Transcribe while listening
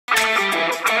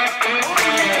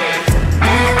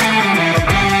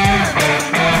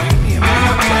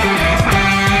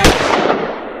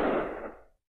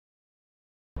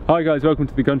Hi guys, welcome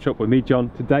to the gun shop with me, John.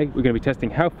 Today we're going to be testing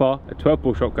how far a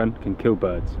 12-bore shotgun can kill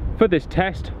birds. For this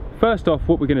test, first off,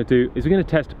 what we're going to do is we're going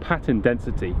to test pattern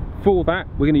density. For that,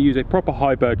 we're going to use a proper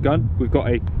high bird gun. We've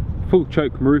got a full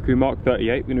choke Maruku Mark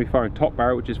 38. We're going to be firing top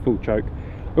barrel, which is full choke.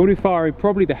 We're going to be firing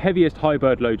probably the heaviest high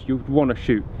bird load you'd want to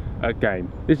shoot at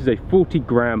game. This is a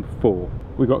 40-gram 4.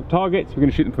 We've got targets. We're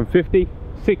going to shoot them from 50,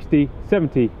 60,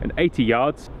 70 and 80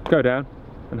 yards. Go down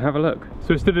and have a look.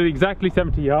 So it's stood at exactly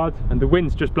 70 yards and the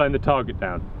wind's just blown the target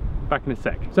down. Back in a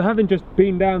sec. So having just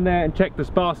been down there and checked the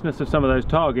sparseness of some of those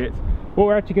targets, what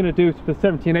we're actually going to do for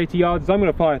 70 and 80 yards is I'm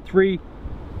going to fire 3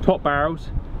 top barrels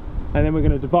and then we're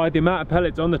going to divide the amount of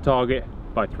pellets on the target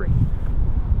by 3.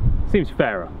 Seems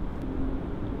fairer.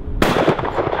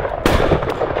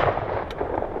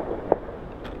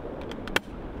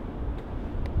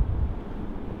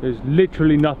 There's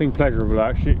literally nothing pleasurable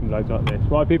about shooting loads like this.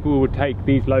 Why people would take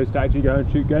these loads to actually go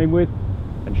and shoot game with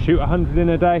and shoot 100 in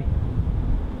a day,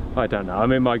 I don't know. I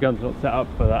mean, my gun's not set up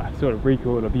for that sort of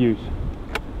recoil abuse.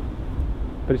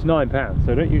 But it's £9,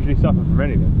 so I don't usually suffer from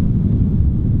anything.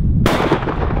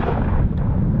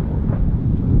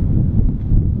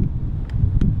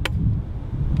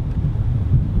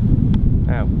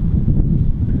 Ow.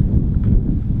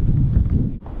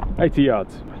 80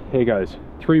 yards. Here goes.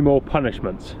 3 more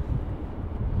punishments.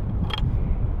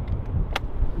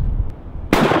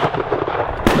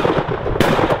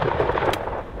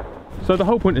 So the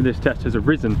whole point of this test has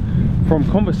arisen from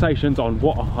conversations on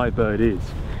what a high bird is.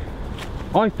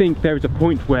 I think there is a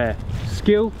point where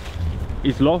skill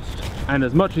is lost, and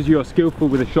as much as you're skillful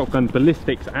with a shotgun,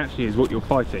 ballistics actually is what you're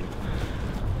fighting.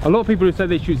 A lot of people who say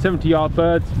they shoot 70-yard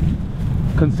birds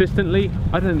consistently,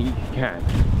 I don't think you can.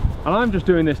 And I'm just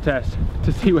doing this test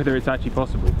to see whether it's actually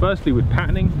possible. Firstly with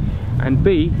patterning, and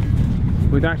B,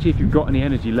 with actually if you've got any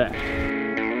energy left.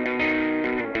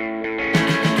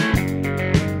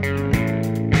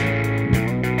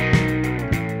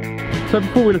 So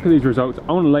before we look at these results,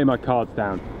 I want to lay my cards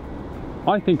down.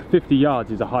 I think 50 yards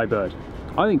is a high bird.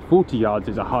 I think 40 yards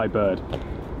is a high bird.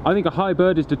 I think a high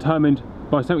bird is determined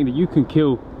by something that you can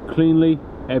kill cleanly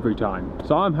every time.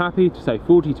 So I'm happy to say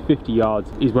 40 to 50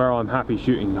 yards is where I'm happy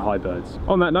shooting the high birds.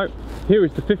 On that note, here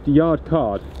is the 50-yard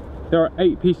card. There are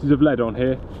 8 pieces of lead on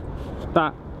here.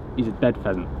 That is a dead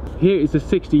pheasant. Here is the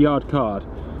 60-yard card.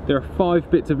 There are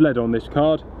 5 bits of lead on this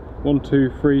card. 1,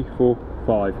 2, 3, 4,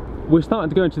 5. We're starting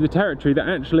to go into the territory that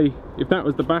actually, if that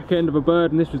was the back end of a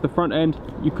bird and this was the front end,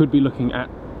 you could be looking at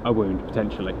a wound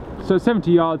potentially. So at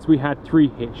 70 yards we had 3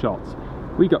 hit shots.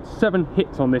 We got 7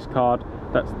 hits on this card.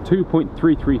 That's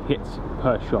 2.33 hits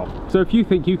per shot. So if you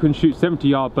think you can shoot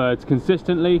 70-yard birds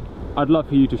consistently, I'd love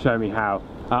for you to show me how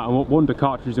and what wonder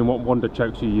cartridges and what wonder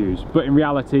chokes you use. But in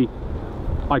reality,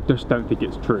 I just don't think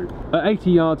it's true. At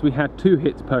 80 yards we had 2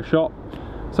 hits per shot,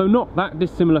 so not that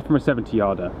dissimilar from a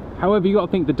 70-yarder. However, you got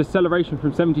to think the deceleration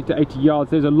from 70 to 80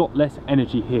 yards, there's a lot less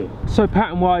energy here. So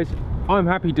pattern-wise, I'm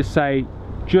happy to say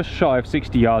just shy of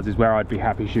 60 yards is where I'd be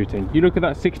happy shooting. You look at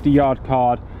that 60-yard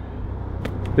card,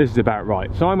 this is about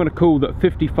right. So I'm going to call that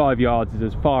 55 yards is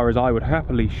as far as I would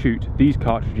happily shoot these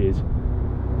cartridges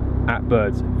at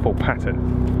birds for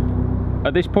pattern.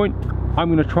 At this point, I'm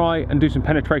going to try and do some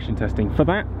penetration testing. For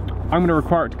that, I'm going to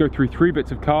require it to go through 3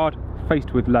 bits of card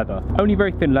faced with leather. Only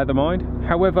very thin leather, mind.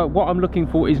 However, what I'm looking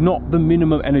for is not the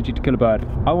minimum energy to kill a bird.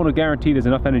 I want to guarantee there's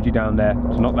enough energy down there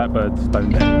to knock that bird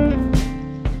stone dead.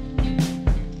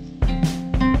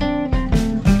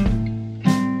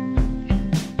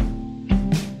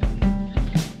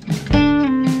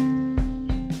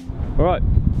 Alright,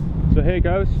 so here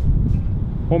goes.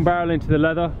 1 barrel into the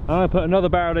leather. I'm going to put another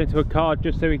barrel into a card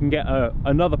just so we can get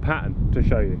another pattern to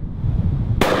show you.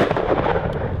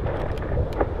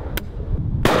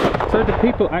 So do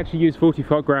people actually use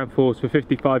 45-gram 4s for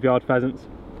 55-yard pheasants?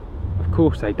 Of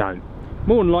course they don't.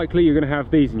 More than likely you're going to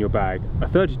have these in your bag. A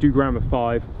 32-gram of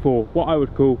 5 for what I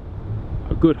would call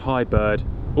a good high bird,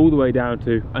 all the way down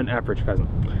to an average pheasant.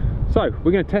 So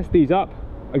we're going to test these up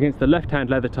against the left-hand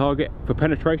leather target for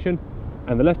penetration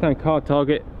and the left-hand card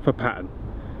target for pattern,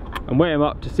 and weigh them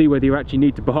up to see whether you actually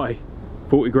need to buy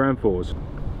 40-gram 4s.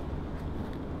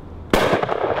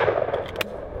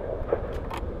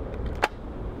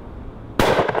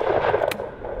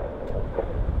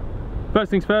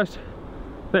 First things first,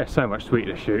 they're so much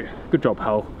sweeter to shoot. Good job,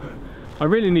 Hull. I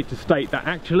really need to state that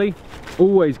actually,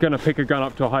 always going to pick a gun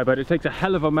up to a high bird. It takes a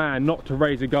hell of a man not to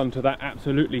raise a gun to that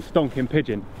absolutely stonking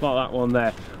pigeon, like that one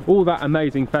there. All that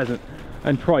amazing pheasant,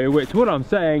 and try your wits. What I'm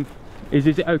saying is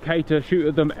it okay to shoot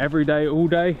at them every day, all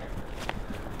day?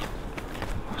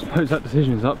 I suppose that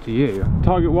decision is up to you.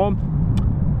 Target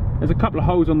 1, there's a couple of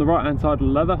holes on the right hand side of the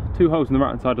leather, 2 holes on the right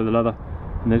hand side of the leather.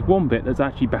 and there's one bit that's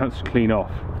actually bounced clean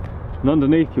off. And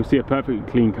underneath you'll see a perfectly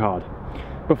clean card.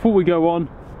 Before we go on,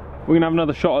 we're gonna have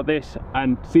another shot at this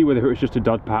and see whether it was just a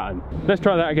dud pattern. Let's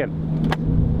try that again.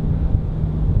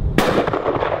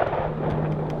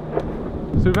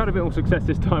 So we've had a bit more success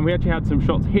this time. We actually had some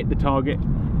shots hit the target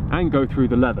and go through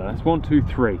the leather. That's 1, 2,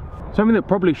 3. Something that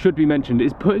probably should be mentioned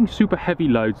is putting super heavy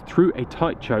loads through a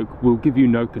tight choke will give you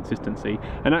no consistency.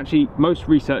 And actually most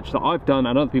research that I've done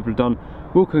and other people have done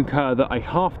will concur that a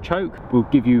half choke will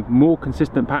give you more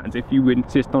consistent patterns if you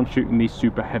insist on shooting these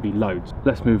super heavy loads.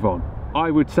 Let's move on. I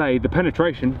would say the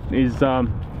penetration is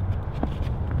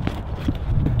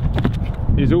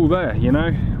all there, you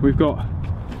know. We've got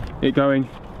it going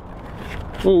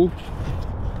all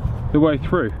the way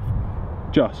through.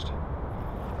 Just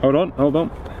hold on.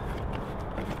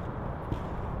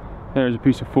 There is a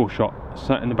piece of 4-shot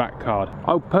sat in the back card.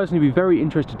 I'll personally be very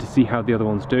interested to see how the other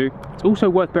ones do. It's also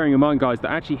worth bearing in mind, guys,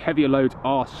 that actually heavier loads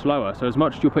are slower, so as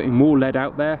much as you're putting more lead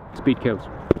out there, speed kills.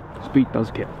 Speed does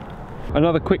kill.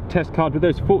 Another quick test card with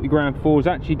those 40-gram 4s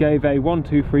actually gave a 1,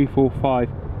 2, 3, 4, 5,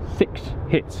 6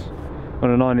 hits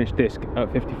on a 9-inch disc at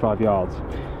 55 yards.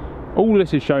 All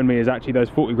this has shown me is actually those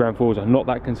 40-gram 4s are not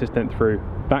that consistent through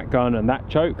that gun and that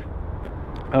choke,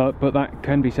 but that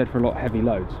can be said for a lot of heavy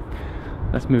loads.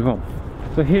 Let's move on.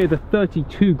 So here are the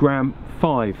 32-gram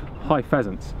 5 high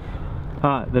pheasants.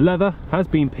 The leather has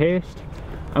been pierced,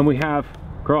 and we have,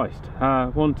 Christ,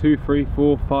 1, 2, 3,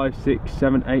 4, 5, 6,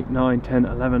 7, 8, 9, 10,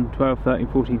 11, 12, 13,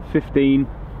 14, 15,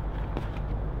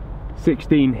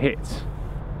 16 hits.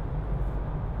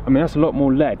 I mean, that's a lot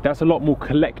more lead. That's a lot more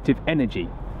collective energy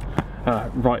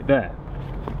right there.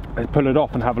 Let's pull it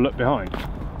off and have a look behind.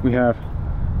 We have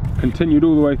continued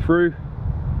all the way through,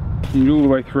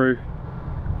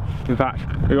 In fact,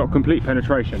 we've got complete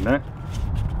penetration there.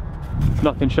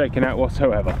 Nothing shaking out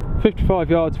whatsoever. 55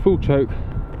 yards, full choke,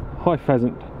 high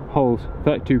pheasant, holes,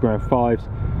 32-gram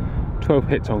 5s, 12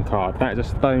 hits on card. That is a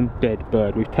stone dead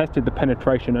bird. We've tested the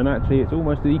penetration and actually it's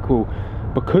almost equal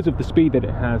because of the speed that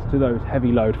it has to those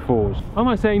heavy load 4s. Am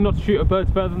I saying not to shoot a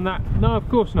bird further than that? No, of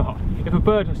course not. If a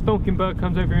stonking bird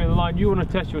comes over in the line, you want to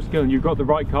test your skill and you've got the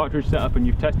right cartridge set up and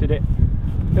you've tested it,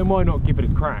 then why not give it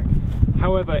a crack?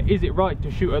 However, is it right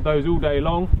to shoot at those all day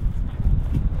long?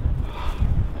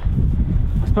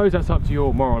 I suppose that's up to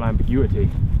your moral ambiguity.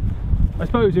 I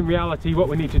suppose in reality what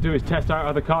we need to do is test out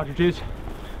other cartridges.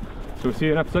 So we'll see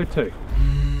you in episode 2.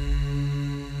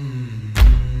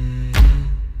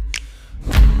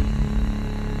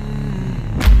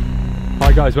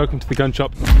 Hi guys, welcome to the gun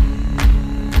shop.